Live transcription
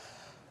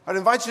I'd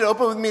invite you to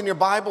open with me in your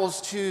Bibles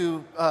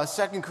to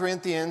 2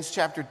 Corinthians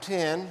chapter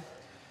 10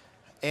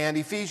 and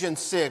Ephesians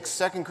 6.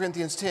 2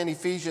 Corinthians 10,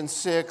 Ephesians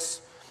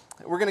 6.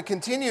 We're going to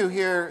continue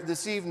here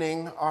this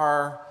evening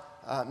our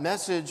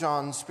message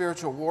on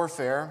spiritual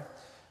warfare,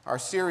 our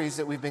series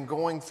that we've been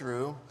going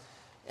through.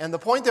 And the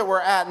point that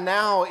we're at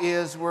now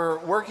is we're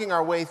working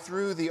our way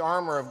through the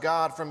armor of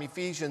God from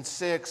Ephesians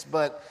 6,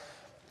 but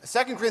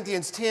 2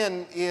 Corinthians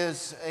 10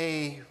 is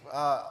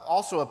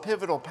also a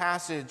pivotal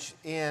passage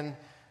in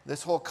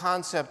this whole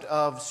concept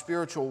of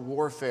spiritual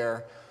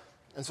warfare.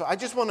 And so I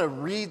just want to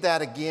read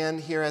that again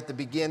here at the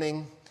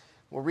beginning.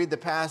 We'll read the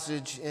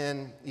passage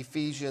in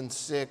Ephesians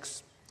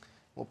 6.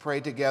 We'll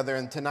pray together.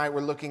 And tonight we're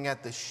looking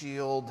at the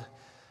shield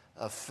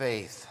of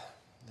faith.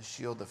 The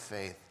shield of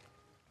faith.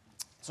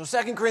 So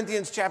 2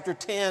 Corinthians chapter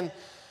 10,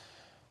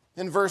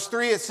 in verse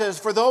 3, it says,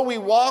 "For though we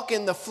walk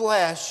in the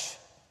flesh,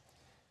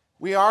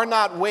 we are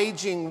not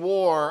waging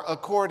war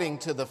according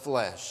to the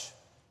flesh.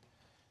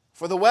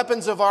 For the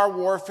weapons of our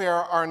warfare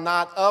are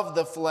not of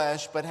the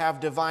flesh, but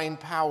have divine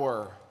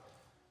power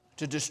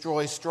to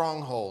destroy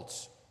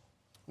strongholds.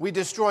 We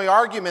destroy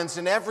arguments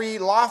and every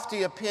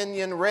lofty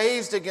opinion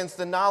raised against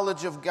the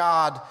knowledge of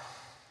God,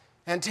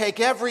 and take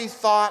every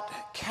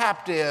thought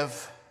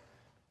captive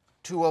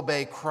to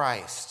obey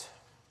Christ."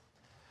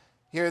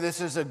 Here,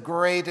 this is a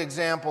great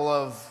example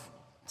of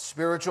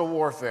spiritual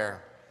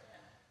warfare.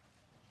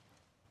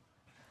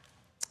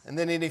 And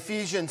then in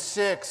Ephesians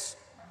 6,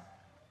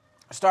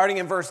 starting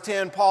in verse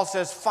 10, Paul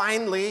says,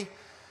 "Finally,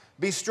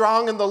 be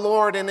strong in the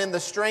Lord and in the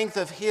strength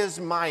of his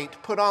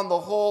might. Put on the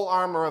whole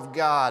armor of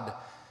God,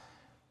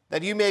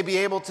 that you may be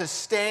able to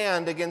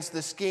stand against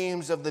the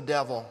schemes of the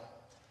devil.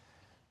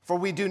 For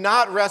we do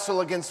not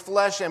wrestle against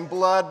flesh and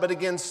blood, but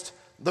against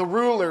the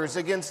rulers,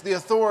 against the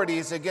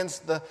authorities,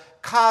 against the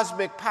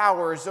cosmic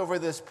powers over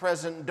this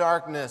present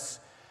darkness,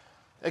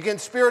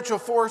 against spiritual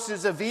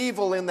forces of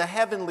evil in the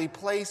heavenly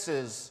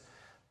places.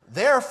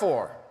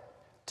 Therefore,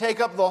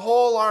 take up the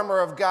whole armor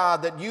of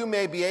God, that you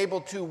may be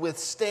able to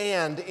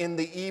withstand in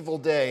the evil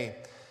day.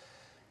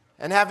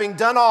 And having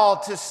done all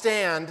to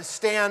stand,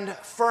 stand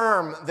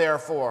firm,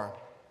 therefore.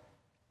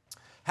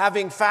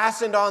 Having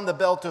fastened on the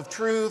belt of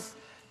truth,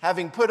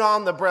 having put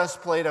on the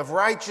breastplate of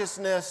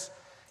righteousness,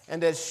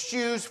 and as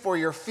shoes for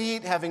your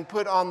feet, having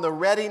put on the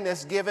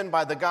readiness given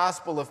by the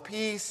gospel of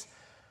peace.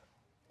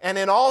 And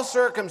in all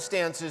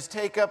circumstances,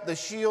 take up the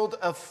shield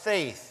of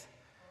faith,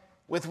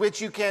 with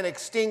which you can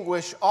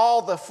extinguish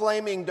all the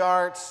flaming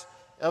darts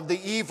of the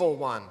evil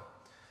one.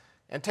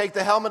 And take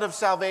the helmet of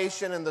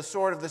salvation and the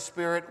sword of the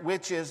Spirit,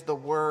 which is the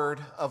word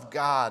of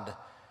God.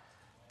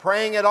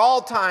 Praying at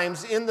all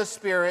times in the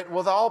Spirit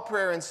with all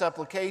prayer and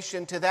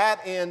supplication. To that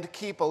end,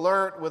 keep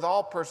alert with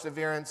all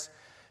perseverance,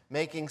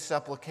 making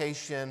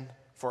supplication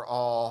for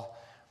all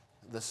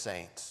the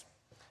saints."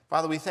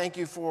 Father, we thank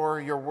you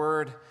for your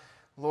word,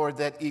 Lord,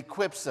 that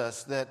equips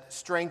us, that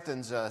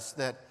strengthens us,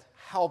 that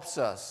helps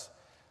us.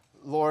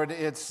 Lord,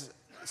 it's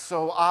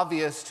so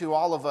obvious to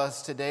all of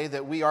us today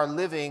that we are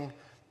living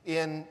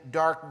in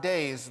dark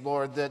days,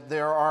 Lord, that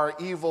there are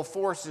evil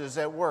forces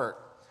at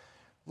work.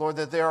 Lord,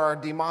 that there are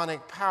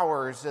demonic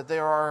powers, that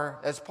there are,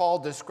 as Paul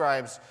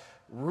describes,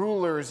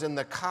 rulers in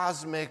the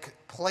cosmic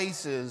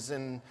places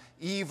and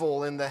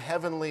evil in the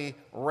heavenly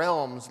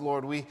realms.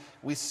 Lord, we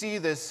see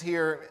this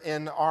here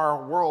in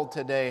our world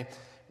today,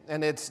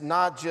 and it's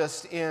not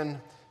just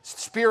in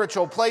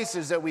spiritual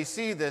places that we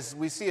see this.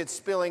 We see it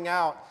spilling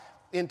out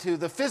into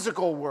the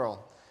physical world.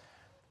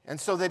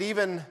 And so that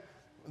even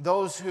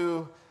those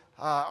who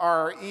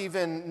are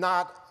even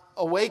not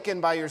awakened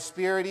by your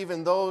Spirit,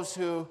 even those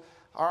who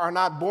are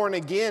not born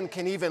again,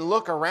 can even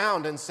look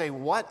around and say,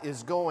 what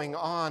is going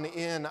on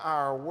in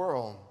our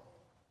world?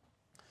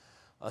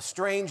 A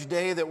strange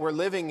day that we're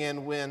living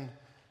in, when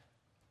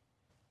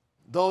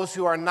those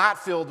who are not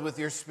filled with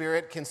your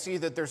Spirit can see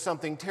that there's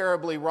something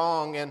terribly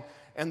wrong,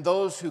 and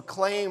those who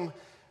claim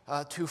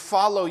to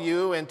follow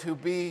you and to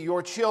be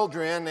your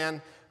children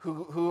and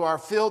who are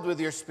filled with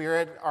your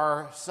Spirit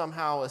are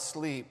somehow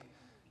asleep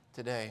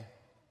today.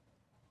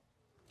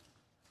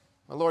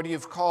 Well, Lord,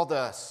 you've called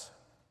us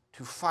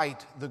to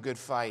fight the good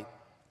fight.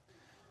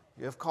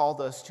 You have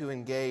called us to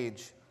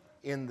engage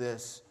in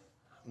this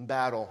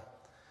battle.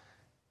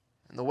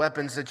 And the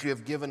weapons that you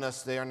have given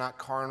us, they are not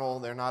carnal,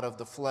 they're not of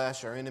the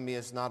flesh. Our enemy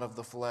is not of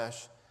the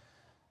flesh.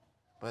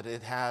 But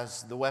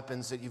the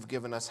weapons that you've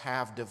given us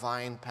have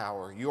divine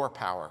power, your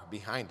power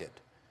behind it.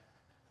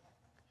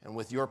 And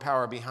with your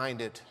power behind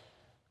it,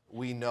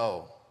 we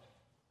know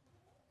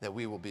that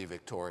we will be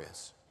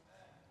victorious.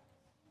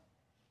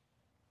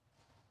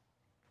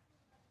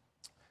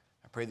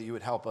 I pray that you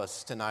would help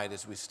us tonight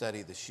as we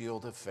study the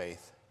shield of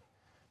faith,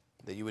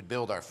 that you would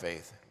build our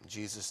faith. In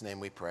Jesus' name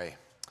we pray.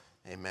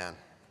 Amen.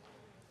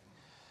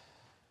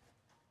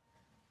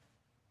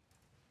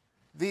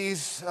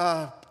 These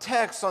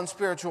texts on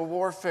spiritual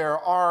warfare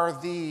are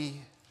the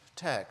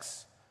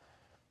texts.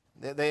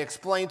 They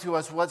explain to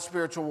us what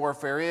spiritual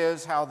warfare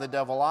is, how the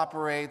devil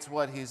operates,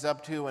 what he's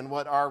up to, and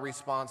what our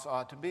response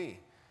ought to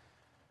be.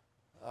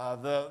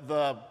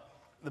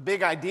 The The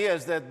big idea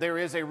is that there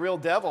is a real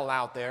devil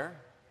out there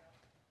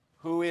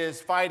who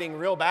is fighting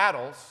real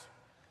battles,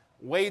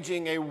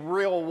 waging a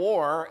real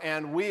war,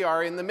 and we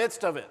are in the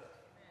midst of it.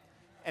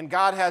 And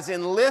God has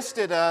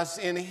enlisted us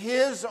in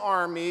His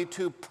army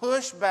to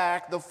push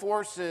back the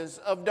forces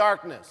of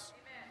darkness,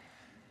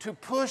 to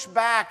push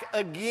back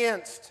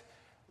against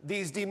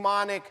these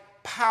demonic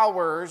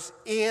powers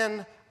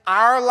in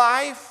our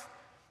life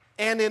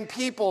and in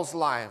people's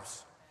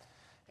lives.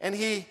 And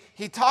he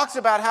talks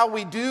about how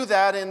we do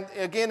that, and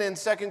again in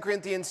 2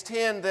 Corinthians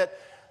 10,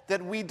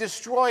 that we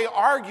destroy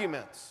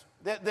arguments,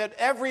 that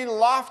every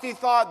lofty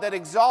thought that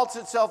exalts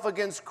itself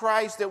against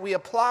Christ, that we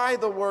apply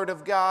the Word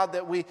of God,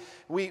 that we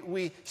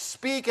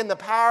speak in the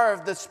power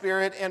of the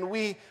Spirit, and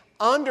we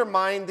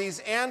undermine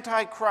these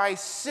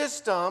antichrist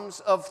systems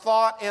of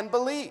thought and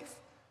belief.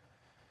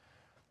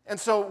 And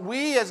so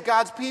we as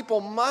God's people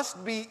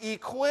must be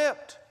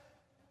equipped.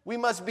 We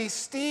must be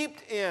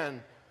steeped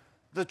in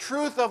the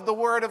truth of the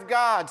Word of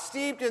God,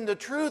 steeped in the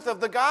truth of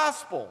the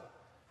gospel.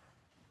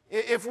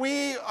 If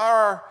we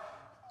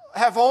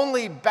have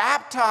only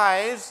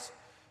baptized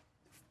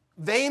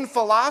vain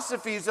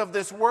philosophies of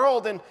this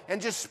world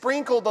and just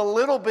sprinkled a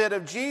little bit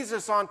of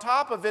Jesus on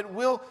top of it,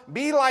 we'll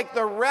be like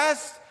the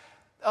rest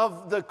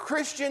of the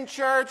Christian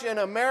church in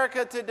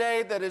America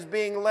today that is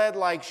being led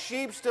like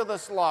sheep to the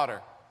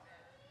slaughter.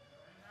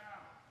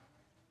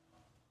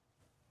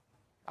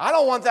 I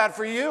don't want that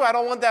for you. I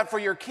don't want that for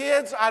your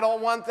kids. I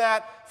don't want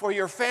that for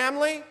your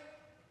family.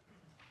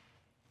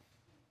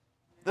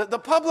 The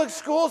public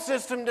school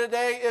system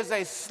today is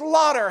a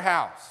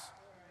slaughterhouse,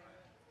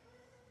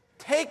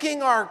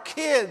 taking our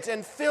kids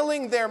and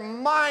filling their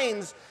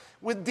minds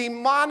with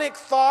demonic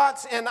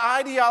thoughts and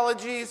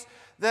ideologies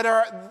that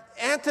are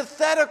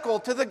antithetical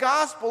to the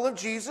gospel of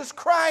Jesus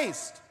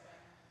Christ.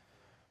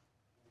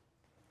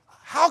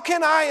 How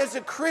can I, as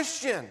a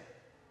Christian,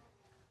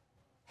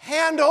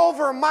 hand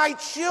over my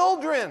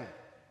children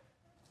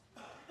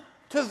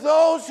to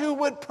those who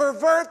would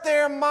pervert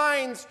their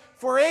minds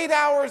for 8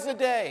 hours a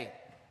day?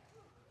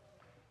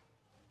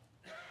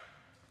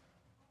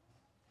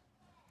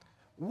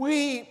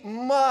 We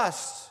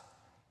must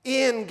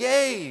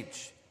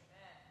engage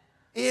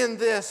in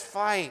this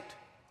fight.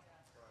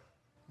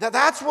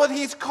 That's what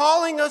He's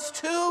calling us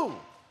to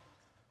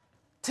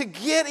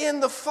get in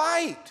the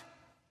fight.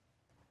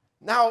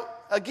 Now,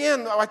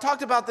 again, I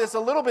talked about this a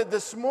little bit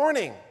this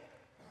morning.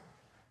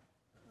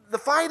 The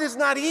fight is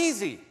not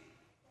easy.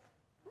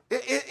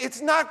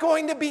 It's not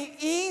going to be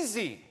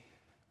easy.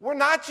 We're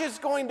not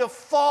just going to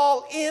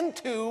fall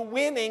into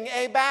winning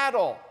a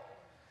battle.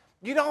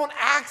 You don't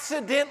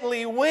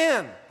accidentally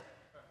win.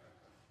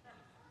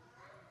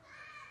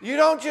 You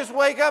don't just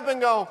wake up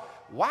and go,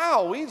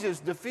 wow, we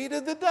just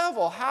defeated the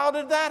devil. How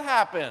did that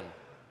happen?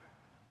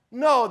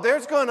 No,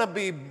 there's going to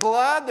be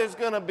blood, there's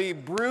going to be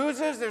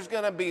bruises, there's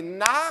going to be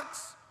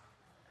knocks.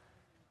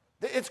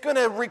 It's going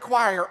to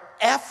require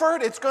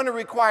effort. It's going to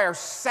require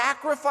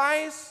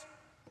sacrifice.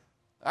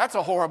 That's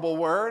a horrible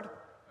word.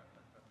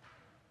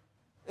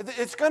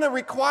 It's going to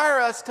require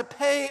us to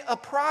pay a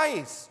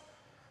price.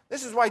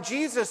 This is why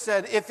Jesus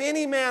said, if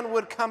any man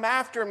would come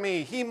after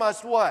me, he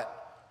must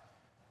what?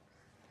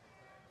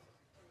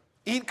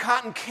 Eat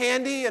cotton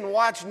candy and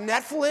watch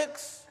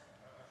Netflix?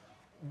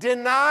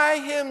 Deny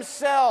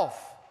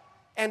himself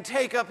and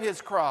take up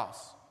his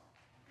cross.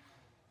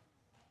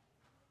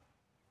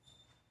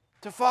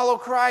 To follow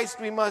Christ,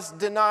 we must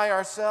deny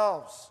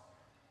ourselves.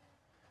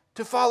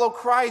 To follow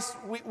Christ,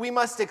 we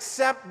must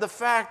accept the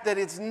fact that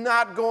it's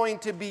not going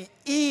to be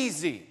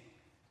easy.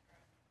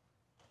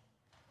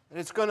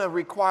 It's going to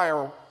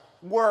require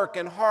work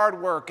and hard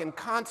work and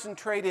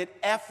concentrated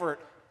effort,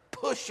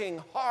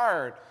 pushing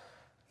hard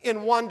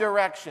in one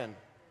direction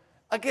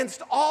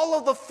against all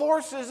of the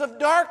forces of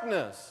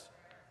darkness.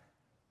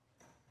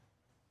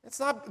 It's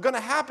not going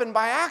to happen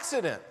by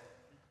accident.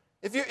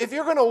 If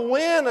you're going to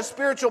win a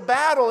spiritual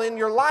battle in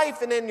your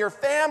life and in your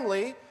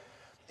family,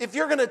 if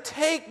you're going to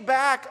take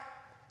back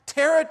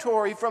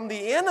territory from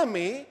the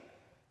enemy,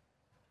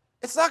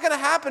 it's not going to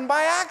happen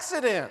by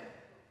accident.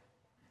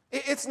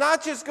 It's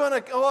not just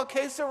going to, oh,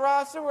 okay,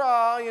 sarah,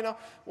 sarah,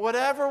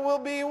 whatever will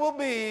be, will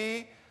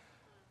be.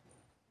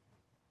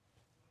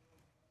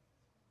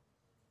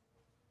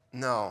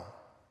 No,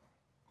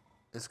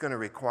 it's going to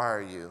require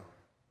you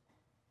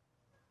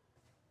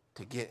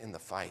to get in the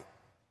fight.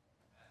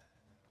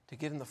 To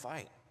get in the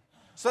fight.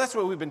 So that's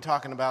what we've been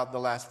talking about the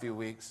last few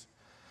weeks.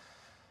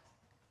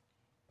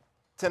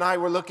 Tonight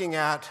we're looking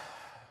at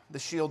the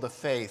shield of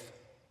faith.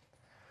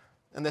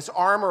 And this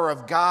armor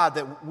of God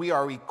that we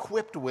are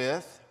equipped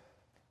with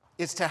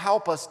is to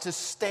help us to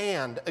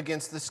stand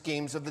against the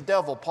schemes of the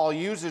devil. Paul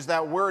uses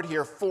that word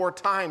here 4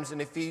 times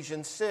in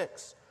Ephesians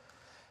 6.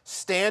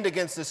 Stand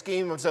against the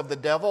schemes of the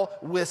devil,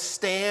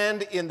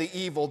 withstand in the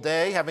evil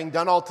day, having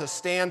done all to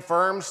stand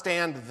firm,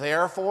 stand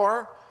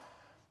therefore.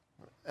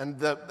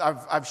 And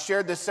I've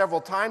shared this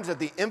several times, that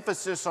the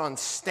emphasis on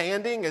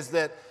standing is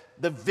that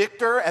the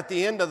victor at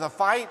the end of the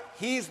fight,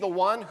 he's the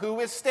one who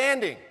is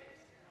standing.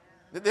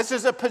 This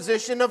is a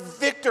position of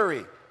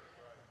victory.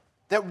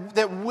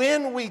 That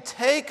when we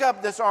take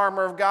up this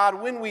armor of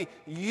God, when we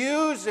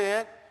use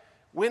it,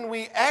 when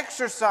we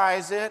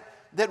exercise it,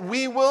 that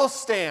we will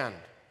stand.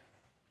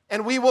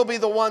 And we will be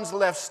the ones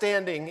left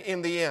standing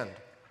in the end.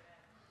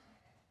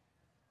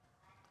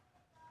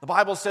 The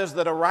Bible says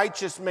that a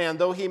righteous man,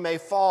 though he may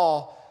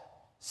fall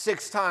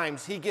 6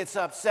 times, he gets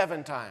up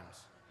 7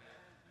 times.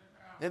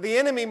 And the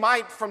enemy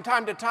might, from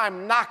time to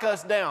time, knock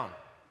us down.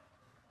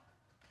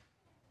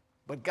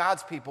 But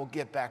God's people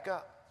get back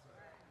up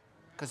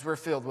because we're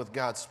filled with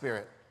God's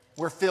Spirit.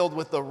 We're filled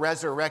with the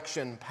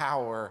resurrection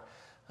power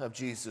of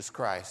Jesus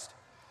Christ.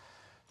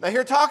 Now,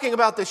 here talking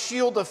about the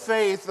shield of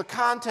faith, the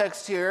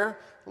context here,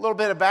 a little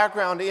bit of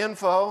background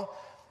info.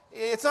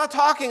 It's not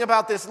talking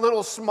about this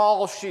little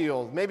small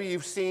shield. Maybe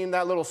you've seen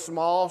that little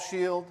small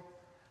shield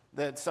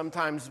that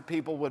sometimes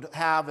people would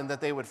have and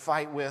that they would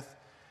fight with.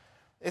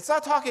 It's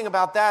not talking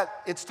about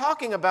that. It's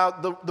talking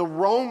about the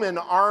Roman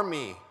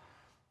army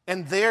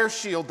and their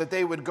shield that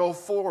they would go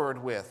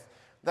forward with.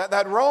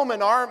 That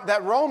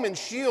Roman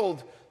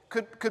shield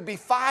could be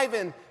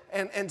 5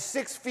 and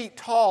 6 feet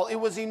tall. It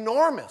was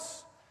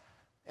enormous.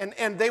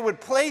 And they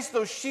would place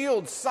those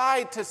shields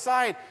side to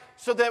side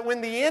so that when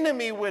the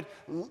enemy would,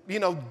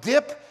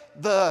 dip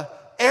the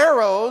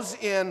arrows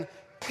in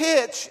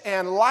pitch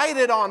and light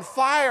it on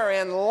fire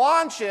and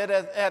launch it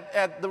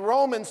at the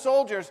Roman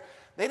soldiers,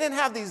 they didn't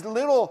have these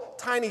little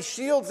tiny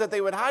shields that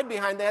they would hide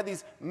behind. They had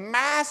these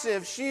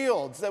massive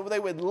shields that they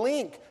would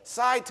link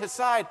side to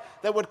side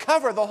that would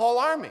cover the whole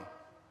army.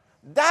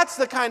 That's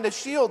the kind of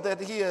shield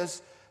that he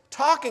is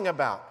talking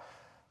about,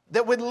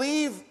 that would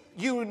leave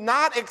you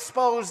not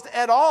exposed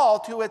at all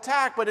to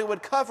attack, but it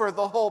would cover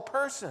the whole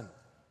person.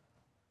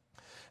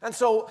 And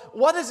so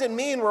what does it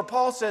mean where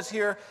Paul says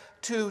here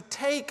to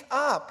take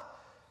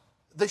up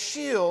the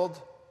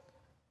shield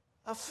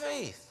of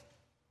faith?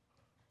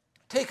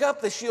 Take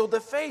up the shield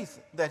of faith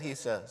that he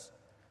says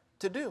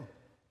to do.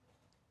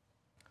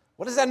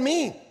 What does that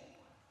mean?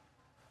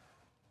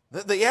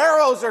 The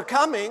arrows are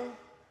coming.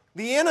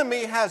 The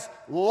enemy has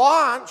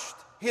launched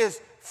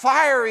his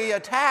fiery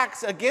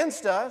attacks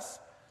against us.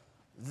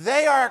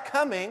 They are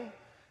coming.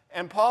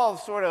 And Paul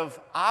sort of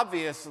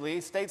obviously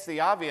states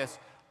the obvious.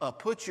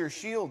 Put your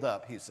shield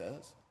up, he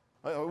says.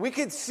 We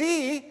can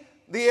see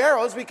the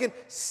arrows. We can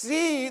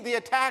see the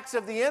attacks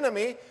of the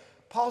enemy.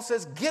 Paul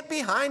says, get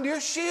behind your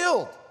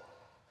shield.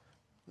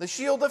 The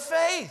shield of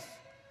faith.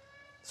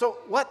 So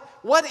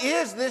what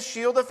is this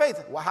shield of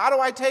faith? Well, how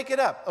do I take it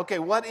up? Okay,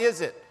 what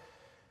is it?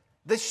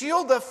 The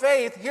shield of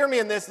faith, hear me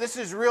in this. This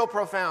is real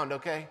profound,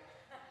 okay?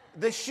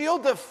 The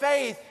shield of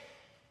faith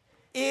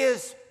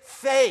is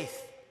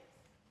faith.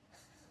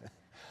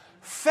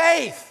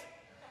 Faith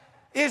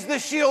is the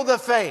shield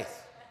of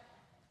faith.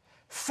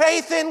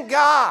 Faith in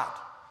God.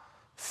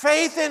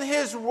 Faith in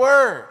His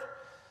Word.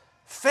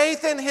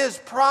 Faith in His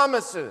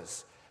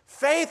promises.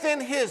 Faith in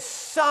His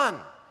Son.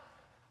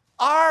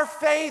 Our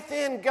faith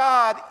in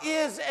God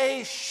is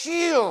a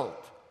shield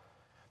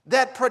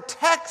that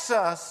protects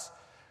us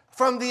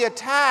from the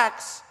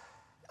attacks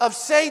of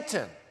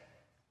Satan.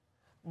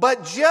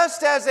 But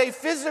just as a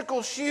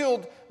physical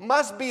shield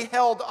must be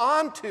held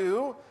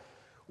onto,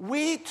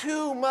 we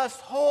too must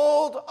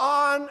hold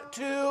on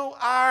to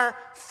our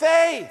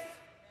faith.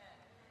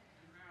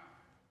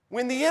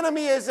 When the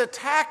enemy is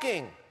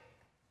attacking,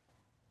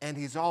 and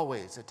he's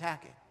always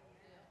attacking,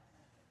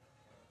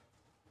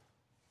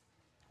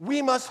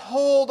 we must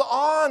hold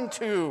on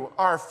to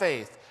our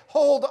faith.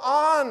 Hold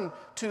on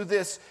to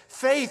this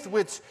faith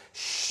which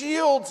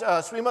shields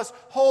us. We must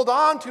hold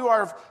on to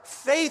our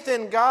faith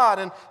in God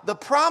and the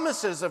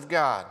promises of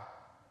God.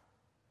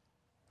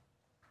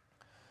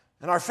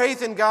 And our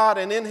faith in God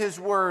and in His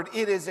Word,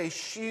 it is a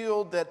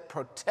shield that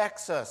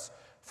protects us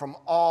from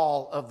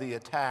all of the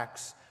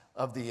attacks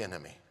of the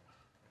enemy.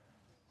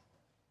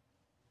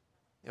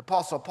 The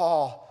Apostle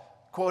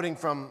Paul, quoting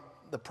from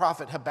the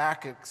prophet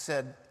Habakkuk,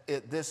 said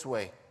it this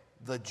way: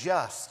 the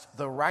just,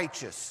 the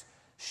righteous,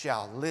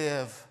 shall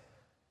live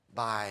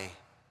by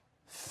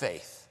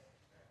faith.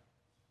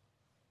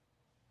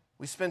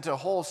 We spent a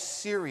whole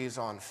series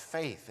on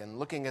faith and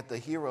looking at the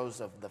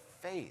heroes of the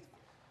faith,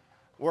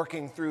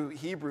 working through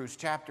Hebrews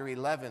chapter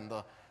 11,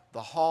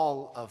 the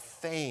hall of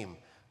fame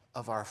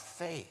of our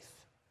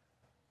faith.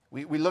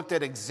 We looked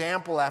at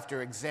example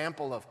after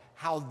example of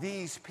how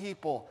these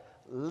people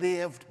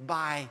lived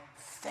by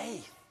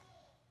faith.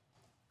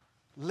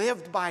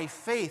 Lived by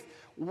faith.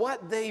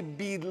 What they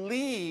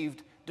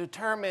believed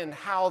determined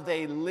how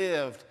they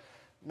lived,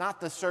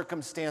 not the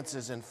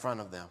circumstances in front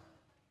of them.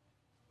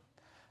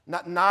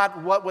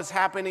 Not what was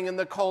happening in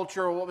the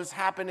culture or what was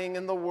happening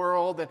in the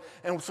world.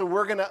 And so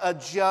we're going to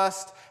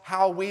adjust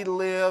how we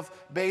live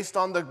based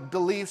on the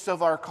beliefs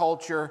of our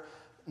culture.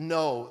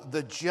 No,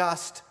 the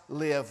just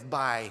live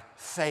by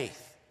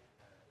faith.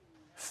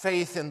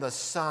 Faith in the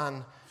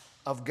Son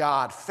of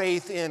God.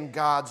 Faith in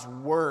God's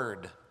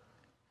Word.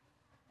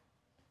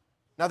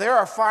 Now, there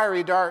are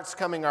fiery darts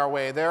coming our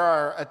way. There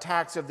are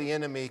attacks of the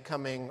enemy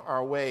coming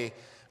our way.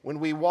 When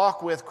we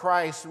walk with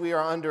Christ, we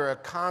are under a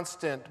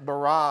constant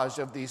barrage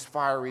of these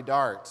fiery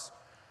darts.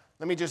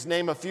 Let me just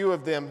name a few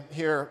of them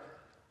here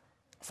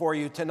for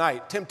you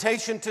tonight.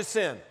 Temptation to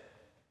sin.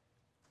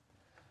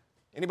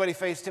 Anybody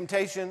face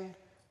temptation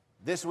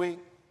this week?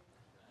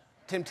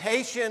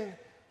 Temptation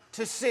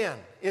to sin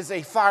is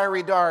a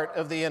fiery dart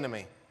of the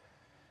enemy.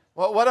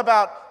 Well, what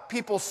about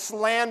people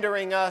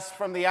slandering us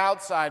from the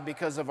outside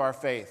because of our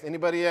faith?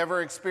 Anybody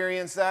ever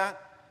experienced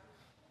that?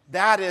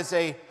 That is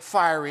a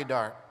fiery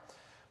dart.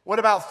 What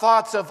about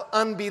thoughts of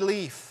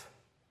unbelief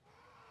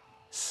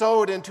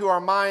sowed into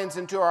our minds,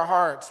 into our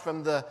hearts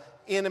from the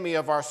enemy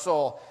of our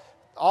soul?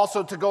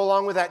 Also, to go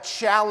along with that,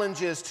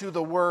 challenges to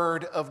the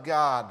Word of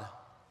God.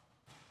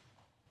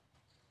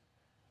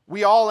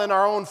 We all in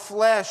our own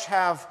flesh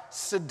have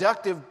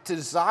seductive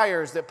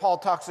desires that Paul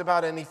talks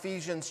about in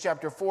Ephesians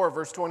chapter 4,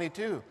 verse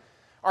 22.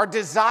 Our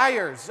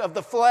desires of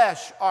the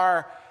flesh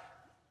are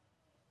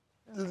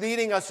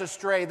leading us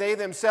astray. They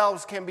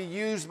themselves can be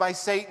used by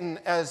Satan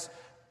as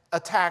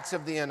attacks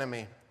of the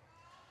enemy.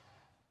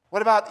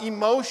 What about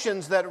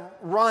emotions that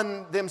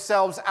run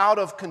themselves out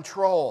of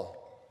control?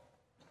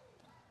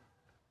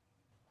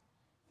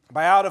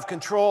 By out of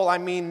control, I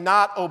mean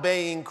not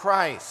obeying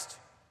Christ,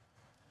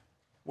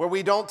 where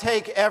we don't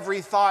take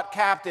every thought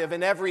captive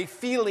and every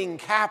feeling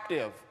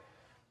captive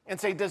and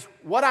say, does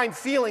what I'm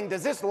feeling,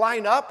 does this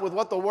line up with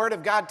what the Word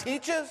of God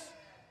teaches?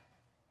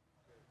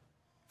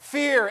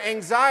 Fear,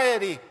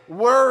 anxiety,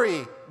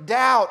 worry,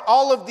 doubt,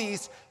 all of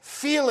these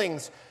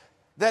feelings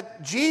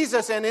that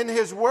Jesus and in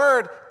His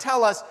Word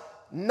tell us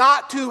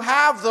not to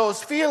have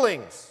those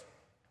feelings.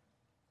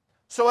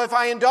 So if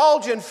I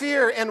indulge in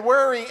fear and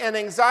worry and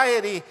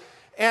anxiety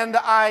and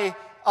I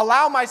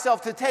allow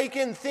myself to take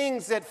in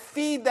things that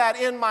feed that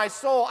in my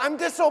soul, I'm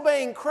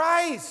disobeying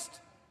Christ.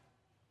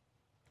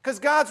 Because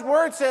God's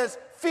Word says,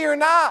 fear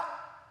not.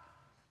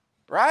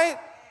 Right?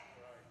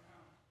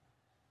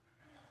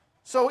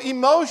 So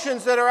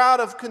emotions that are out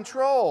of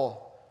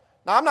control.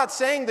 Now, I'm not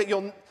saying that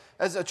you'll,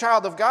 as a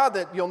child of God,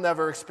 that you'll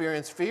never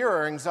experience fear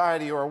or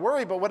anxiety or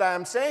worry, but what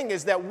I'm saying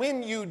is that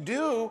when you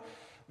do,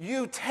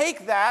 you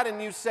take that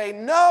and you say,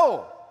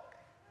 no,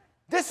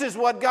 this is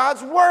what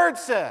God's Word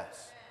says.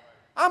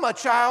 I'm a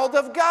child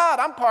of God.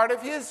 I'm part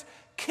of His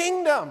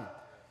kingdom.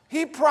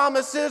 He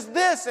promises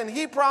this and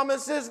He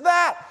promises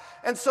that.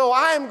 And so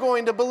I am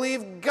going to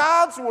believe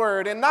God's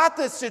Word and not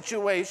this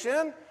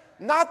situation,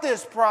 not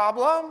this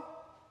problem.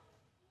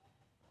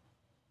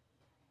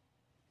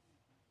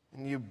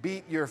 And you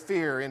beat your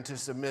fear into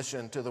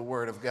submission to the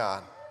Word of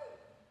God.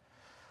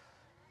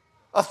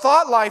 A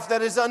thought life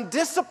that is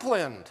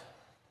undisciplined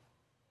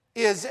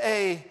is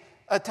an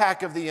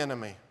attack of the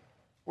enemy,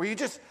 where you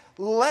just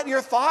let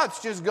your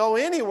thoughts just go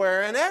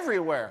anywhere and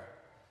everywhere.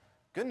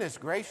 Goodness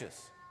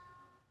gracious.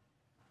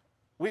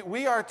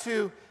 We are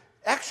to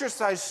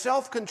exercise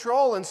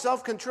self-control and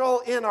self-control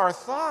in our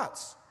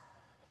thoughts,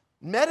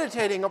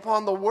 meditating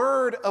upon the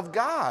Word of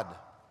God,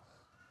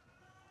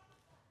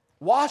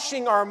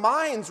 washing our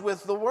minds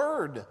with the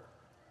Word.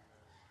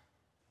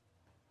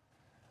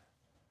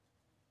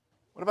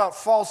 What about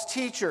false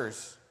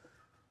teachers?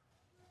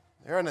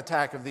 They're an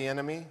attack of the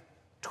enemy.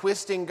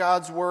 Twisting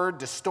God's Word,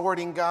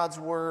 distorting God's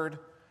Word,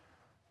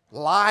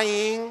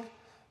 lying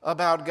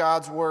about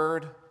God's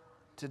Word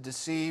to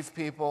deceive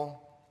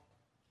people.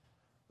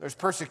 There's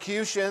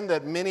persecution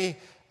that many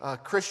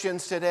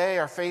Christians today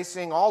are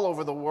facing all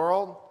over the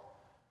world.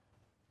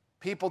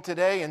 People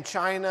today in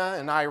China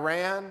and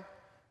Iran,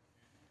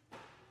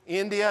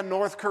 India,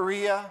 North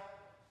Korea,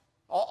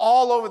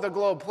 all over the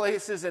globe,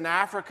 places in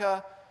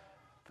Africa.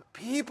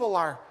 People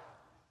are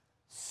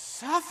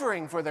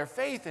suffering for their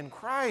faith in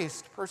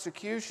Christ,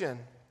 persecution.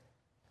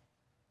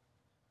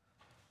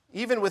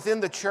 Even within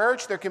the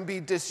church, there can be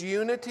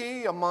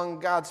disunity among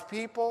God's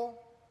people.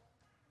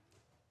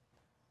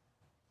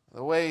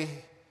 The way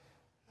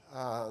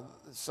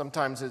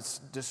sometimes it's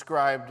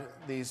described,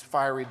 these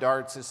fiery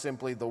darts, is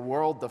simply the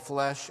world, the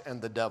flesh,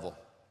 and the devil.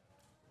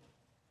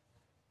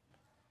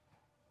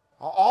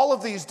 All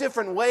of these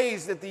different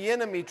ways that the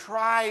enemy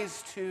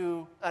tries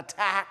to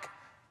attack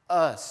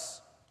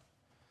us.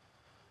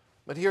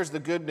 But here's the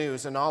good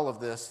news in all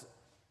of this.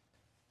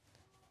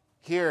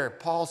 Here,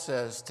 Paul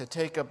says to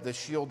take up the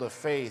shield of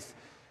faith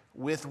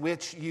with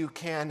which you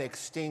can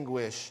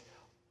extinguish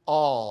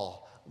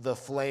all the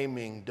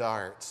flaming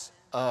darts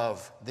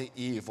of the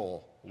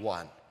evil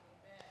one.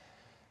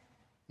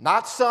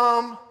 Not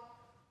some,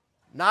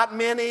 not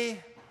many,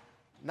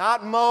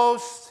 not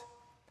most,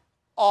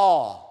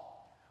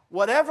 all.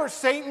 Whatever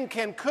Satan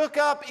can cook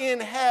up in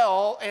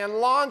hell and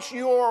launch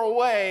your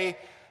way,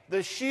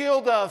 the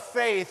shield of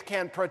faith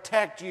can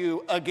protect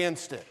you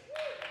against it.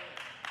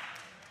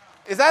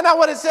 Is that not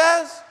what it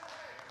says?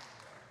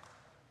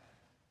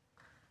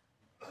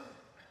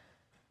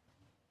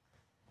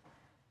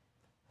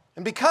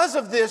 And because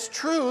of this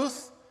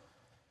truth,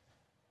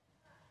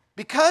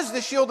 because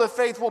the shield of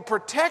faith will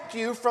protect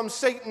you from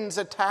Satan's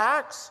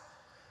attacks,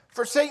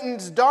 for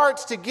Satan's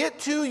darts to get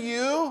to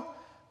you,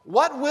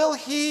 what will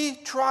he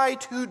try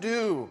to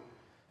do?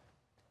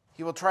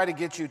 He will try to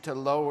get you to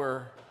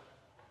lower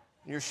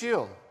your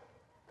shield.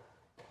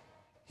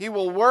 He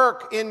will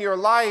work in your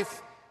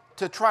life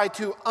to try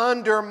to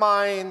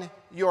undermine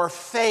your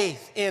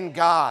faith in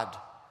God.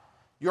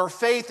 your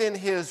faith in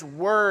His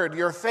Word,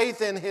 your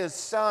faith in His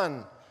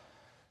Son,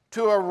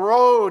 to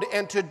erode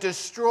and to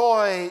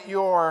destroy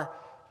your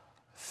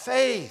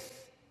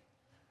faith.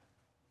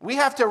 We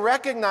have to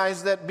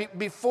recognize that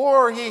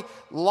before He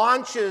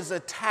launches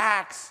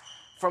attacks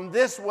from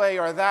this way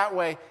or that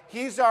way,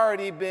 He's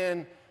already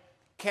been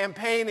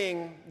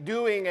campaigning,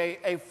 doing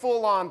a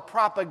full-on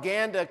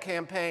propaganda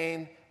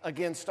campaign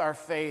against our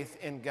faith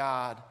in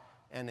God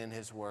and in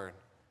His Word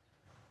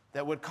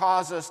that would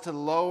cause us to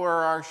lower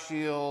our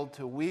shield,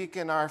 to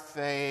weaken our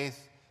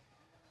faith.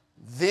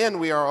 Then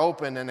we are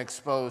open and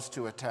exposed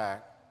to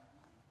attack.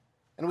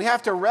 And we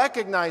have to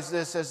recognize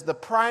this as the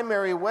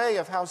primary way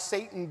of how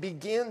Satan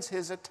begins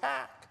his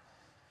attack.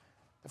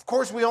 Of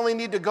course, we only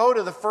need to go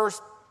to the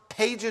first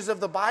pages of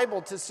the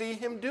Bible to see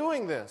him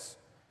doing this.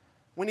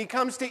 When he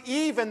comes to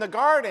Eve in the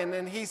garden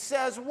and he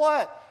says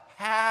what?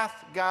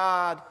 Hath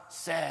God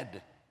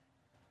said?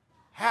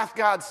 Hath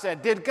God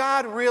said? Did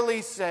God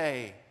really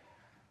say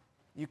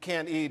you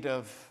can't eat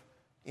of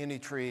any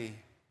tree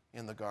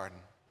in the garden?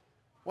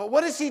 Well,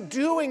 what is he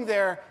doing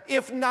there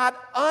if not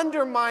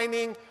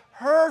undermining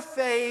her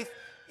faith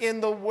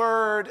in the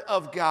Word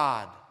of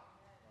God?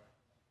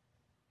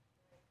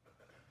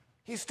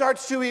 He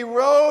starts to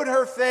erode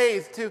her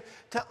faith,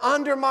 to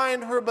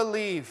undermine her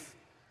belief,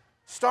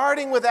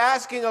 starting with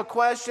asking a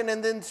question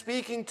and then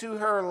speaking to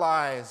her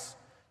lies.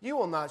 You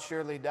will not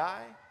surely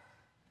die.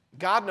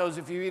 God knows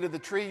if you eat of the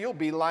tree, you'll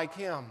be like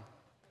Him.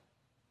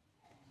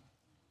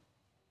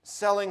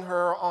 Selling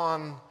her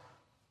on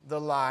the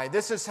lie.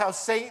 This is how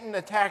Satan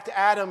attacked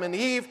Adam and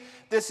Eve.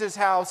 This is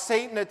how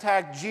Satan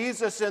attacked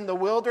Jesus in the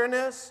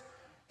wilderness.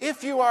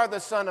 If you are the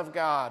Son of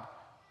God,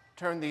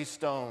 turn these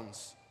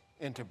stones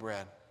into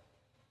bread.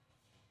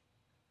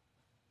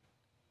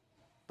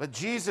 But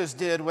Jesus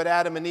did what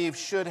Adam and Eve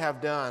should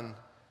have done.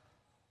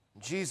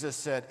 Jesus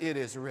said, "It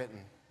is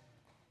written."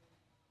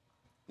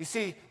 You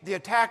see, the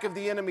attack of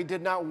the enemy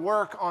did not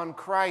work on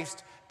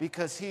Christ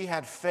because he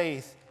had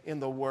faith in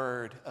the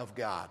Word of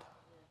God.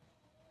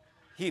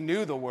 He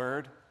knew the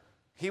Word.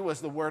 He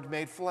was the Word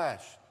made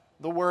flesh,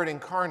 the Word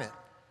incarnate.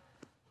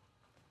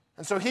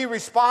 And so he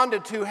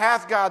responded to,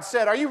 hath God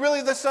said? Are you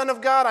really the Son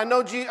of God? I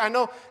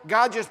know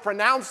God just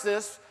pronounced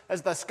this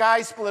as the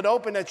sky split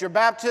open at your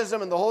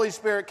baptism and the Holy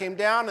Spirit came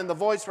down and the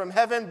voice from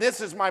heaven, this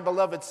is my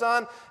beloved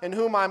Son in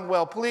whom I'm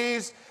well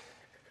pleased.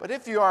 But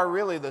if you are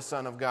really the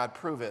Son of God,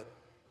 prove it.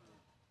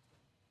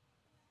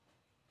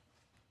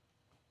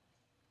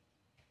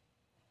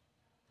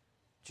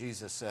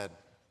 Jesus said,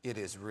 it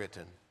is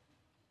written.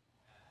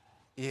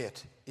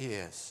 It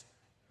is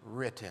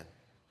written.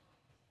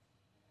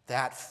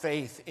 That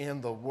faith in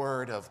the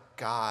Word of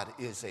God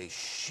is a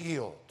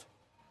shield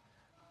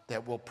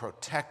that will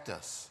protect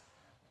us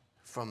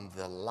from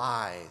the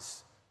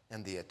lies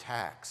and the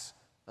attacks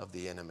of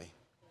the enemy.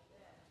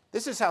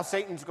 This is how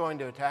Satan's going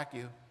to attack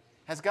you.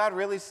 Has God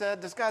really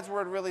said? Does God's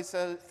Word really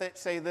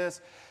say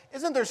this?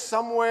 Isn't there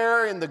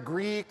somewhere in the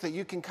Greek that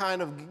you can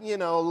kind of,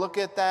 look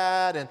at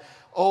that and,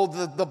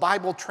 the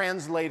Bible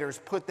translators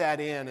put that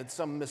in. It's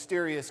some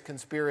mysterious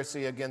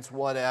conspiracy against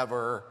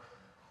whatever,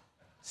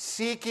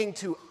 seeking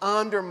to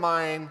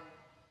undermine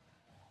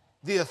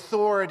the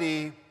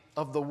authority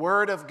of the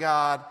Word of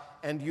God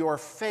and your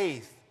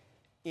faith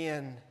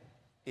in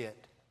it.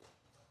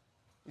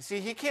 You see,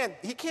 he can't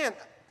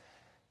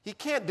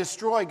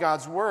destroy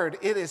God's Word.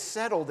 It is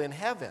settled in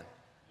heaven.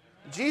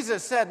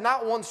 Jesus said,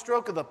 not one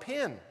stroke of the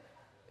pen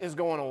is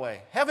going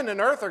away. Heaven and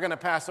earth are going to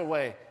pass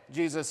away,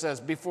 Jesus says,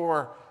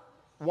 before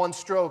one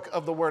stroke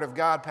of the Word of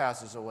God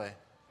passes away.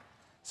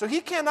 So he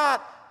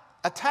cannot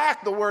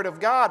attack the Word of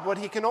God. What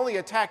he can only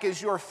attack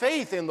is your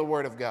faith in the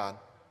Word of God.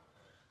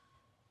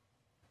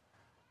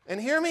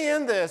 And hear me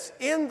in this.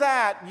 In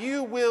that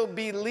you will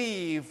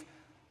believe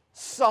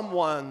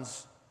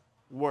someone's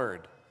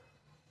word.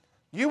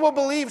 You will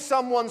believe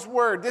someone's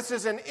word. This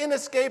is an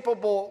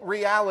inescapable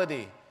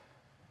reality.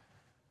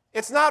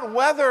 It's not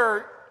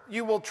whether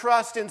you will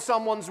trust in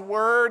someone's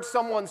word,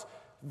 someone's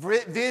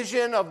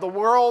vision of the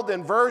world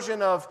and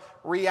version of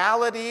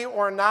reality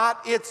or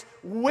not. It's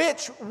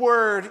which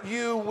word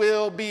you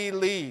will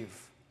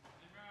believe.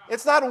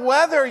 It's not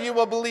whether you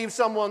will believe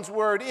someone's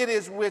word, it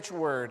is which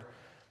word.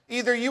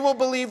 Either you will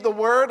believe the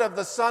word of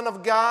the Son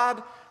of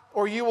God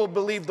or you will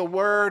believe the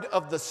word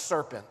of the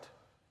serpent.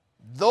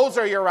 Those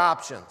are your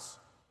options.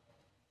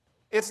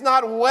 It's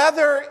not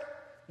whether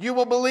you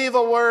will believe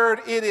a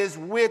word, it is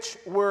which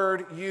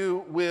word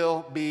you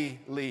will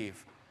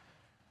believe.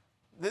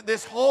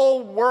 This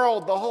whole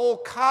world, the whole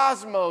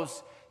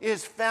cosmos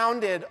is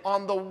founded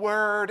on the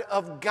Word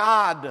of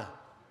God.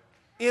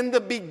 In the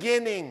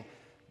beginning,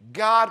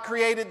 God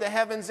created the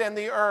heavens and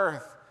the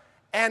earth,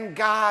 and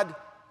God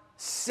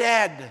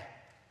said,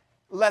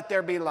 let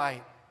there be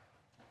light.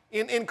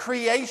 In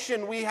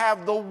creation, we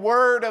have the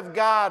Word of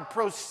God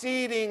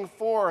proceeding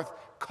forth,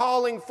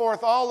 calling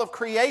forth all of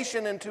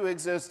creation into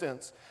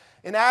existence.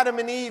 In Adam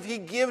and Eve, He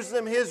gives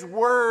them His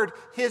Word,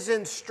 His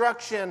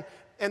instruction,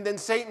 and then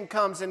Satan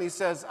comes and he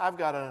says, I've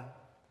got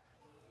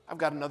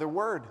another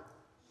word.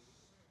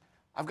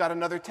 I've got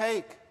another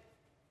take.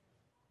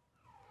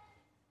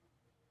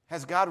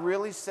 Has God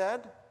really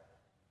said?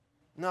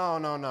 No,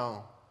 no,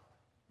 no.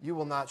 You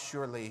will not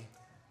surely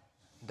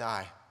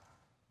die.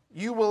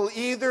 You will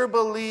either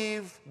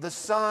believe the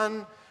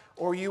Son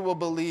or you will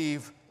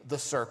believe the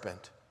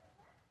serpent.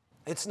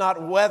 It's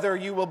not whether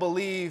you will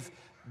believe,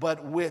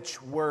 but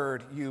which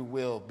word you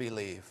will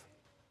believe.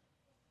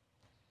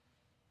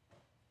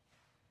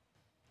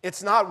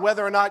 It's not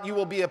whether or not you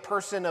will be a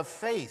person of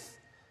faith.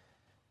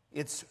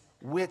 It's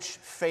which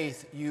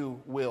faith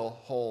you will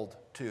hold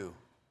to.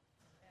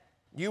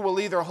 You will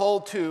either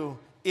hold to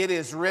 "it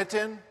is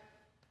written,"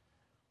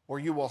 or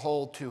you will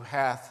hold to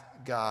 "hath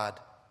God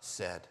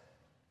said."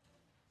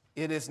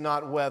 It is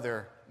not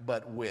whether,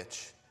 but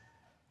which.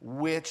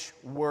 Which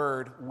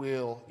word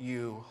will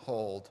you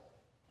hold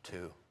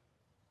to?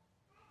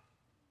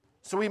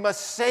 So we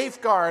must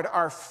safeguard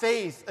our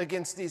faith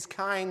against these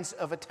kinds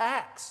of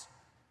attacks.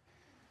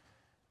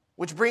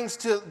 Which brings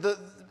to the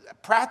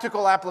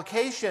practical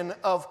application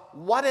of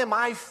what am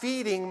I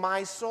feeding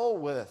my soul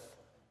with?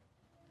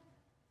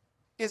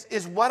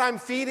 Is what I'm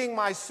feeding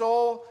my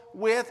soul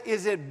with,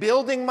 is it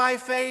building my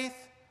faith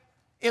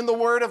in the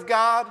Word of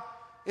God?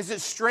 Is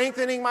it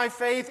strengthening my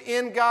faith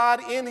in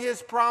God, in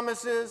His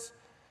promises?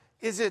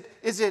 Is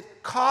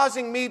it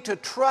causing me to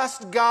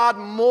trust God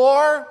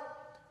more?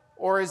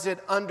 Or is it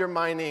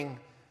undermining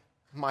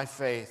my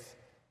faith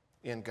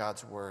in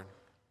God's Word?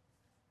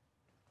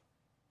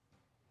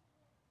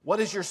 What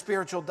is your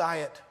spiritual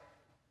diet?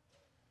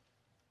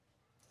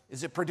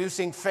 Is it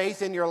producing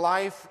faith in your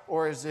life,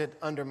 or is it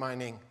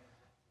undermining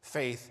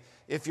faith?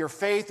 If your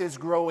faith is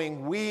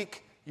growing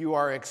weak, you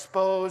are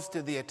exposed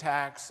to the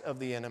attacks of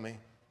the enemy.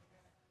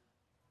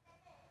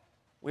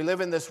 We live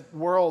in this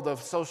world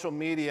of social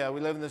media. We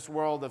live in this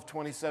world of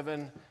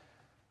 24/7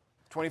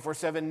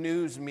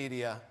 news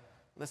media.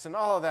 Listen,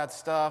 all of that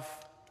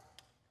stuff,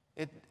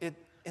 it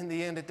in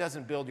the end, it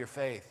doesn't build your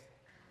faith.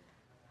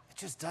 It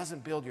just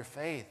doesn't build your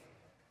faith.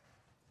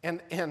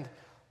 And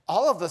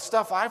all of the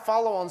stuff I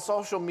follow on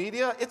social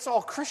media, it's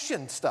all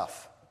Christian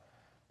stuff.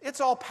 It's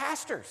all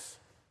pastors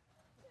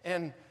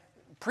and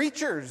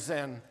preachers,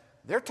 and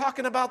they're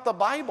talking about the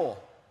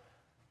Bible.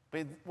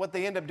 But what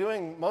they end up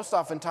doing most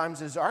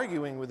oftentimes is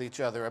arguing with each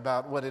other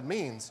about what it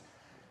means.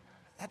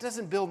 That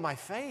doesn't build my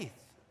faith.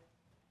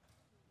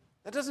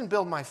 That doesn't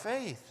build my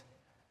faith.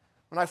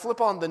 When I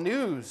flip on the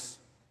news,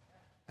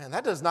 man,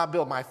 that does not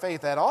build my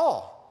faith at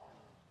all.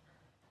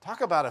 Talk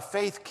about a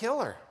faith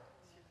killer.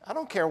 I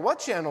don't care what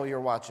channel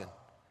you're watching.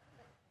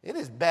 It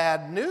is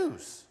bad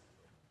news.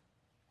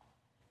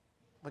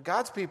 But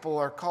God's people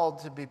are called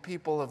to be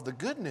people of the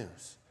good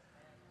news,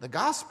 the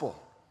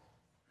gospel.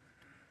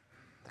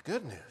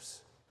 Good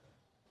news.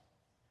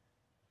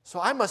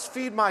 So I must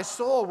feed my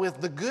soul with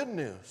the good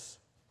news.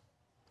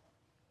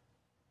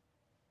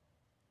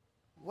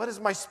 What is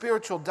my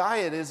spiritual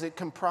diet? Is it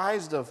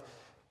comprised of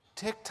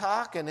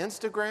TikTok and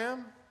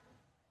Instagram,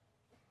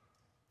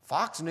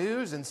 Fox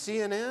News and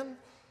CNN?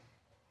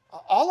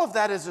 All of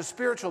that is a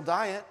spiritual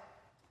diet.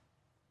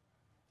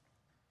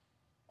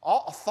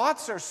 All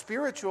thoughts are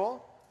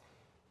spiritual.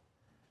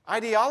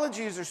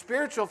 Ideologies are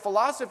spiritual.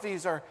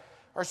 Philosophies are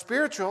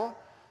spiritual.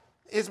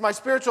 Is my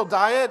spiritual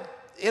diet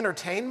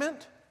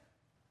entertainment?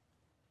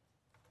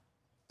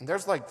 And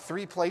there's like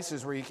 3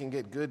 places where you can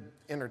get good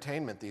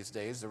entertainment these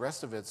days. The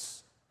rest of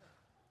it's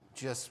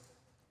just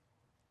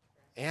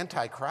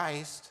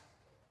anti-Christ.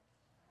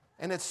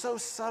 And it's so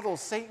subtle.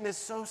 Satan is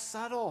so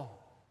subtle.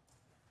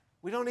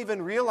 We don't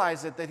even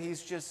realize it, that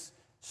he's just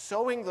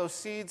sowing those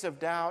seeds of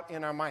doubt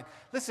in our mind.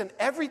 Listen,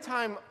 every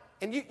time,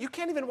 and you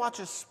can't even watch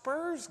a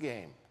Spurs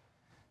game,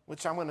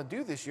 which I'm going to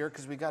do this year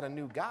because we got a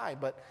new guy,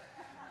 but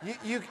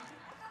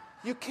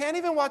you can't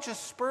even watch a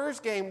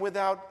Spurs game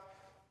without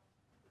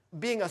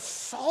being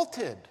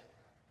assaulted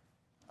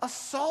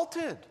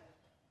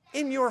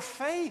in your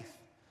faith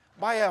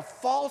by a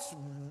false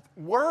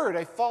word,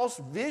 a false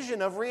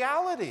vision of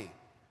reality.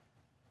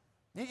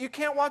 You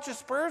can't watch a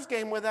Spurs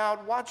game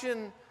without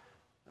watching,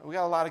 we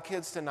got a lot of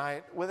kids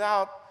tonight,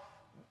 without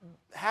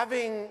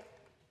having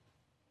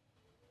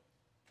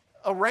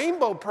a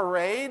rainbow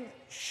parade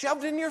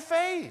shoved in your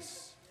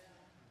face.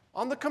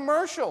 On the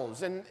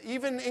commercials, and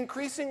even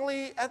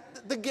increasingly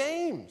at the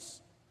games.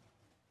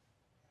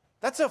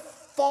 That's a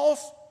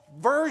false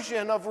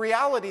version of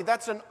reality.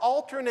 That's an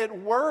alternate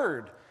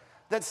word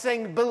that's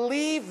saying,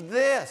 believe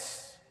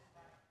this.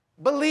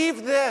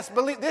 Believe this.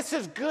 Believe this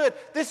is good.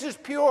 This is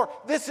pure.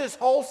 This is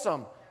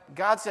wholesome.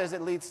 God says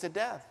it leads to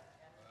death.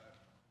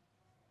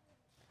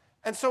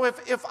 And so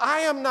if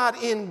I am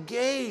not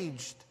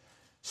engaged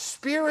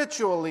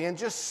spiritually and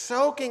just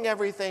soaking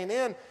everything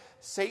in,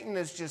 Satan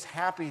is just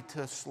happy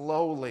to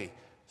slowly,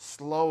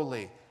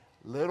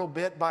 little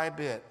bit by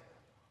bit,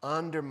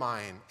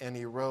 undermine and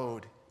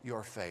erode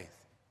your faith.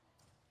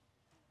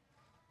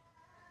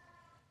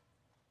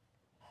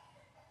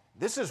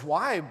 This is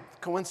why,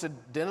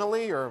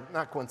 coincidentally, or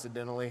not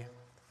coincidentally,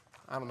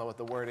 I don't know what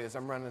the word is,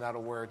 I'm running out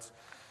of words.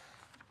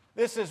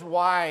 This is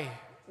why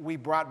we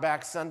brought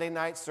back Sunday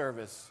night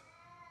service,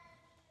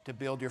 to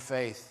build your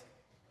faith.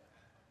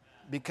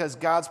 Because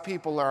God's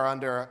people are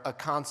under a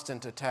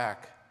constant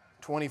attack.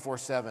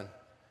 24/7.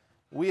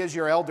 We as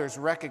your elders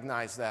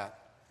recognize that.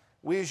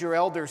 We as your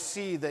elders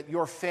see that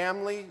your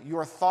family,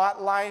 your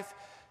thought life,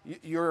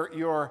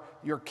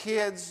 your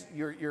kids,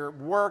 your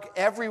work,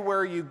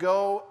 everywhere you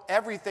go,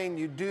 everything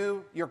you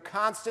do, you're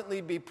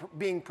constantly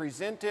being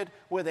presented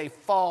with a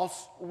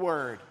false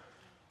word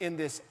in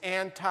this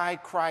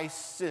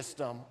anti-Christ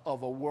system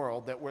of a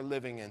world that we're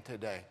living in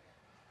today.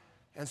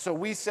 And so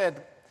we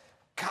said,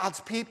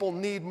 God's people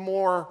need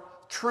more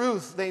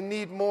truth. They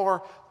need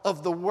more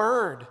of the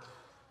word.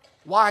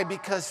 Why?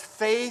 Because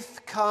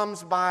faith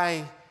comes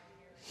by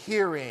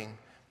hearing,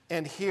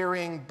 and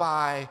hearing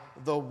by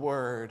the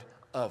word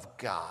of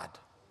God.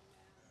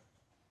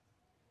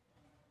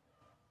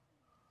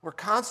 We're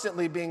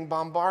constantly being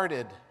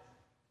bombarded.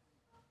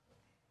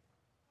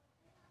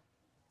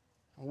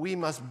 We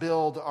must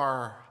build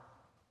our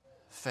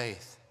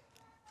faith.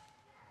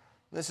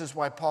 This is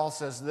why Paul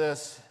says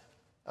this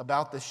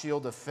about the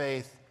shield of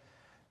faith.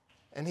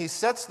 And he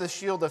sets the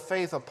shield of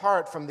faith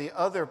apart from the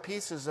other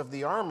pieces of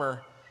the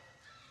armor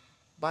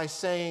by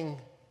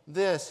saying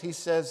this. He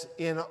says,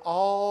 in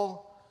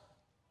all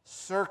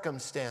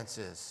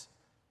circumstances,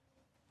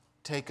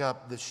 take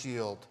up the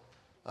shield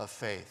of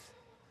faith.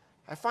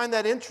 I find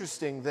that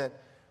interesting that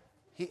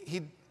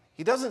he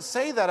doesn't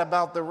say that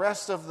about the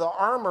rest of the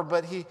armor,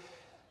 but he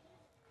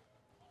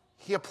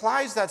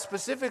applies that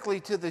specifically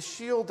to the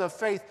shield of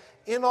faith.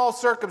 In all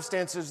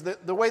circumstances,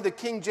 the way the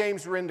King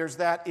James renders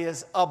that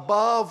is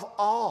above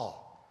all.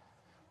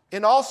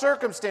 In all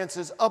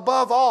circumstances,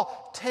 above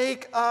all,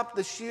 take up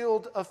the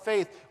shield of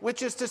faith,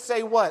 which is to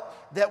say what?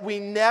 That we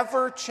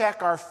never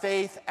check our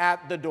faith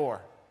at the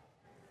door.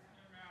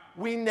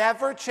 We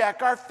never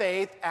check our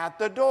faith at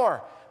the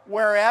door.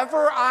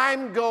 Wherever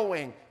I'm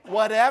going,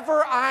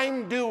 whatever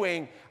I'm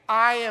doing,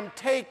 I am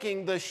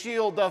taking the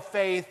shield of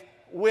faith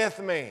with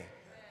me.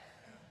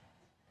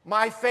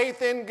 My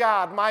faith in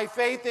God, my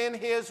faith in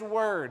His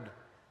Word.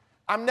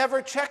 I'm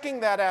never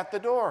checking that at the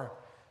door.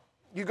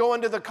 You go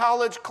into the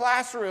college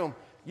classroom,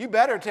 you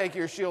better take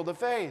your shield of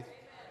faith.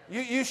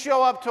 You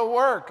show up to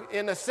work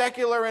in a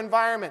secular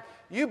environment,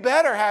 you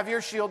better have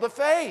your shield of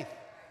faith.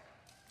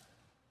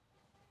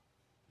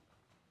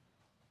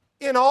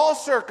 In all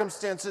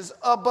circumstances,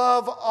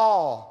 above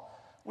all.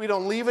 We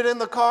don't leave it in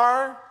the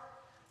car.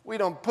 We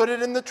don't put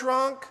it in the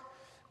trunk.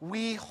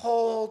 We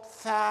hold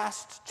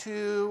fast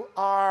to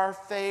our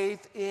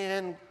faith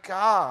in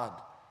God.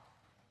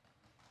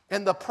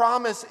 And the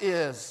promise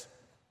is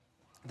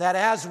that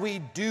as we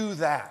do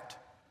that,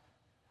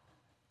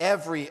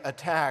 every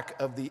attack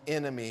of the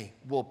enemy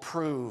will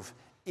prove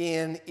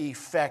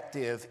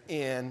ineffective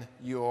in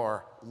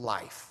your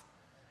life.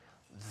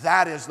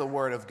 That is the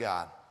Word of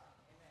God.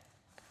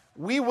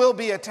 We will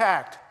be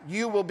attacked.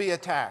 You will be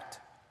attacked.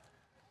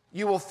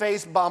 You will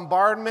face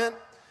bombardment.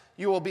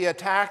 You will be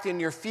attacked in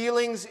your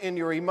feelings, in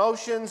your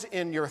emotions,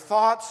 in your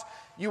thoughts.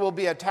 You will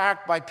be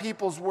attacked by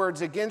people's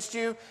words against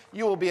you.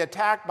 You will be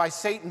attacked by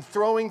Satan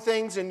throwing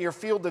things in your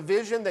field of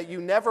vision that you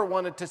never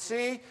wanted to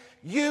see.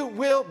 You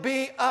will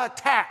be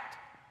attacked.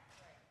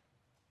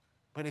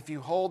 But if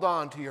you hold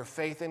on to your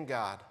faith in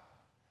God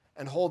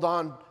and hold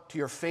on to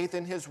your faith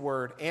in His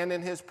Word and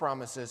in His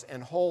promises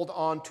and hold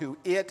on to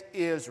it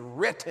is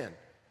written,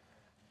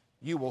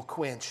 you will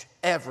quench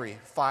every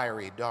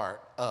fiery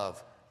dart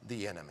of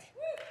the enemy.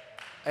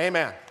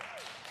 Amen.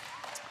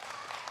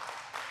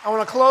 I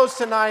want to close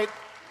tonight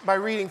by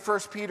reading 1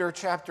 Peter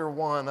chapter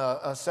 1,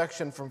 a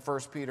section from 1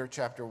 Peter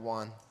chapter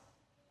 1.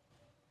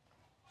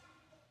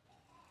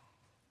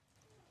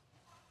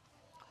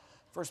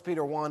 1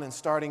 Peter 1 and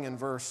starting in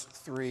verse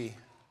 3.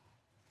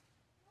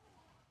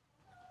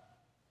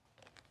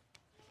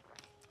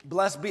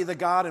 Blessed be the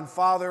God and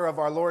Father of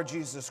our Lord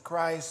Jesus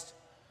Christ.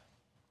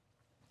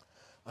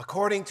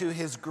 According to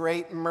His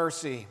great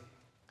mercy,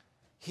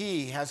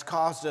 He has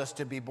caused us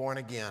to be born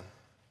again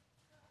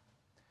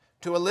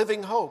to a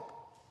living hope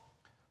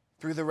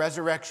through the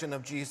resurrection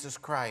of Jesus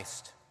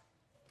Christ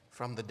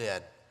from the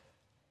dead,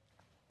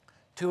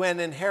 to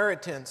an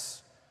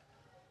inheritance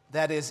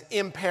that is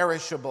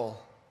imperishable,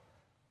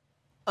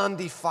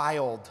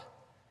 undefiled,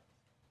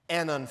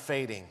 and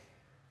unfading,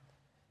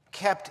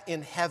 kept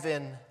in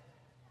heaven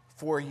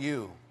for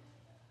you,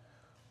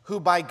 who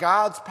by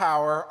God's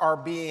power are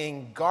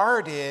being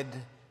guarded,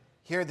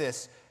 hear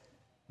this,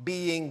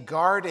 being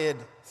guarded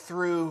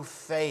through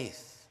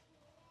faith.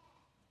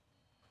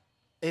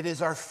 It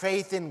is our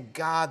faith in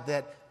God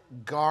that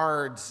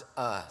guards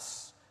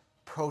us,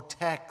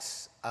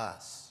 protects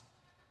us,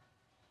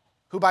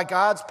 who by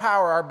God's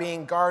power are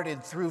being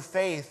guarded through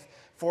faith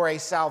for a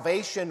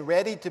salvation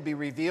ready to be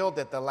revealed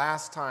at the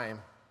last time.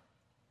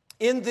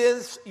 In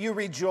this you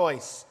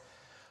rejoice,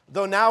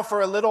 though now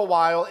for a little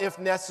while, if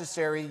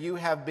necessary, you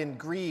have been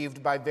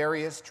grieved by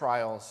various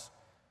trials,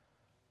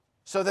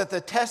 so that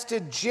the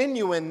tested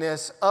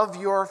genuineness of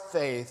your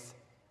faith,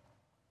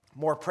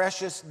 more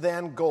precious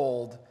than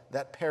gold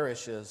that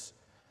perishes,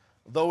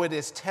 though it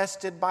is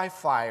tested by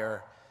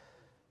fire,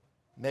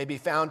 may be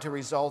found to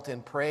result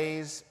in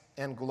praise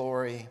and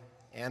glory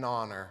and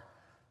honor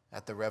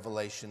at the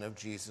revelation of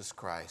Jesus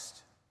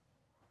Christ.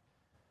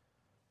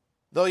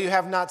 Though you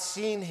have not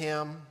seen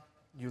him,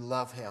 you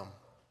love him.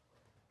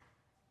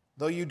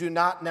 Though you do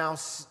not now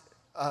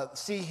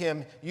see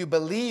him, you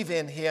believe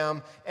in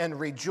him and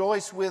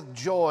rejoice with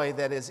joy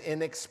that is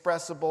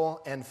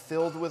inexpressible and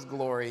filled with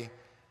glory,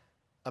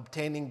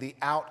 obtaining the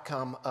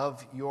outcome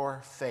of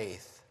your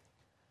faith,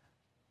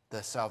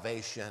 the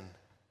salvation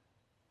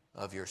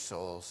of your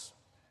souls.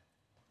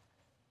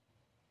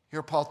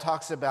 Here Paul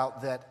talks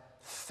about that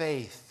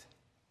faith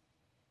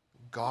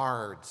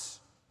guards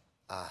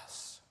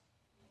us.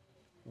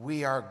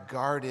 We are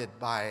guarded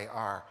by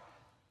our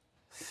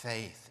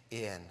faith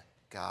in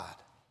God.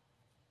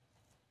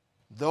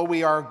 Though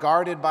we are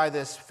guarded by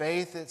this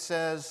faith, it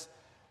says,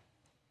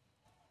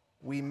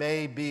 we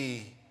may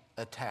be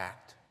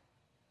attacked.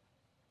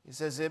 He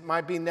says it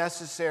might be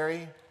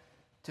necessary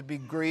to be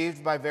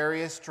grieved by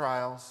various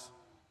trials,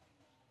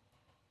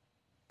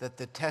 that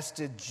the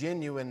tested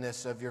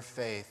genuineness of your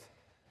faith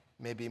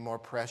may be more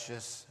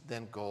precious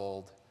than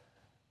gold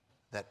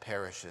that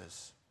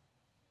perishes,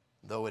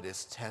 though it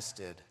is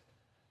tested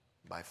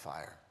by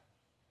fire.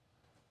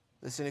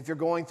 Listen, if you're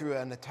going through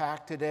an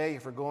attack today,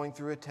 if you're going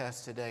through a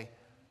test today,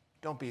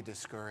 don't be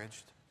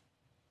discouraged.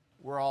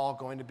 We're all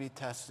going to be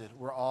tested.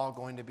 We're all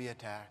going to be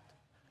attacked.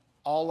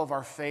 All of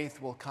our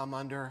faith will come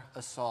under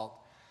assault.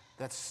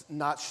 That's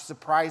not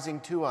surprising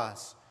to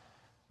us.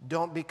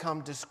 Don't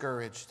become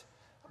discouraged,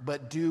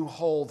 but do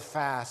hold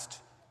fast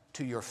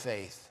to your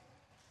faith.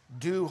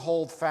 Do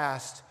hold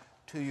fast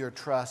to your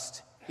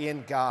trust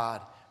in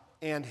God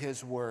and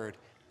His Word.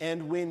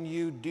 And when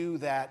you do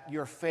that,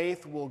 your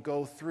faith will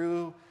go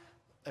through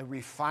a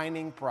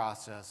refining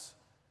process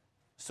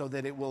so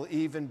that it will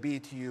even be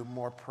to you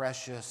more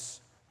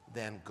precious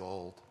than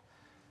gold.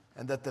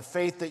 And that the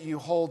faith that you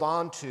hold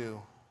on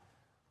to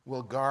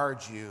will guard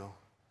you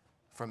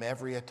from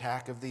every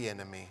attack of the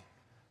enemy,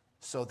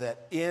 so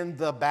that in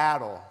the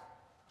battle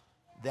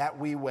that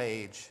we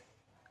wage,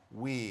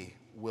 we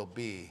will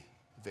be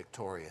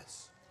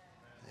victorious.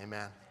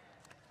 Amen.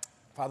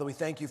 Father, we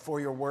thank you for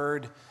your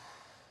word.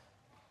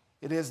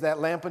 It is that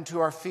lamp unto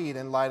our feet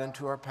and light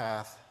unto our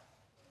path.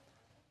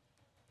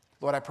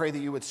 Lord, I pray that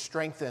you would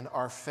strengthen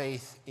our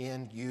faith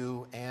in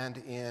you and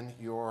in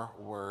your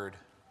word.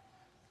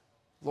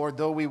 Lord,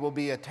 though we will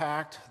be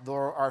attacked, though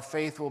our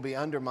faith will be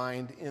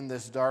undermined in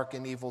this dark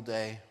and evil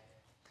day,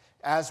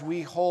 as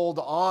we hold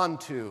on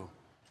to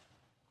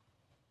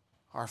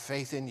our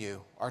faith in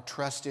you, our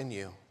trust in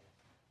you,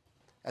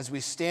 as we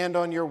stand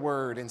on your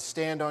word and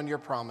stand on your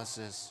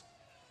promises,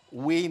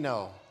 we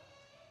know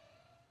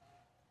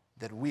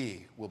that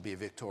we will be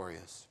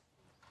victorious.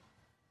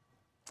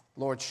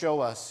 Lord, show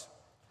us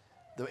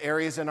the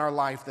areas in our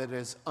life that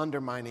is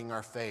undermining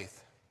our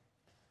faith.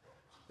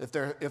 If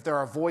there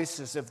are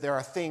voices, if there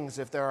are things,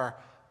 if there are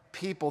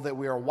people that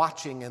we are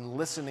watching and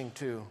listening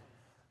to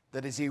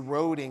that is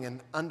eroding and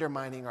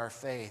undermining our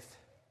faith,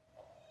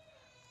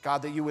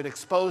 God, that you would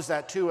expose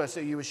that to us,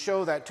 that you would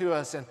show that to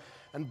us,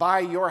 and by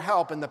your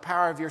help and the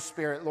power of your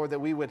Spirit, Lord, that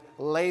we would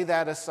lay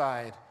that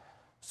aside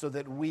so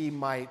that we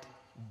might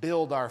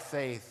build our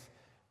faith,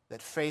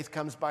 that faith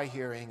comes by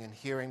hearing and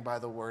hearing by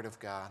the word of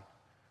God,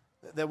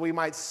 that we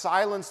might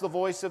silence the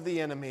voice of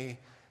the enemy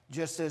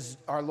just as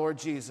our Lord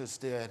Jesus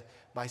did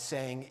by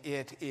saying,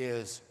 "It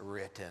is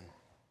written."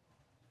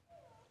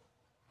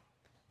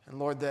 And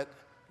Lord, that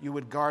you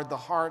would guard the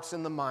hearts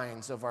and the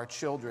minds of our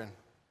children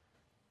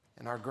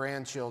and our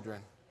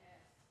grandchildren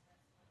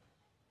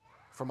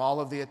from all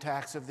of the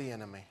attacks of the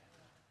enemy,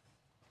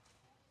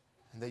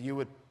 and that you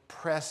would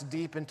press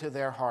deep into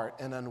their heart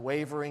an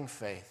unwavering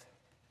faith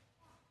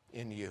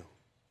in you.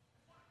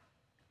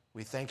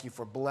 We thank you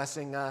for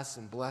blessing us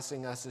and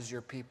blessing us as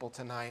your people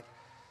tonight.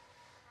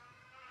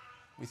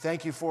 We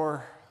thank you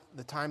for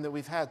the time that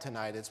we've had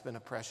tonight. It's been a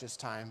precious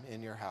time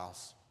in your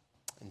house.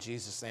 In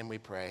Jesus' name we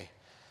pray.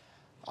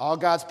 All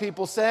God's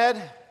people said,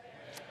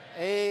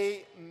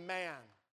 Amen. Amen.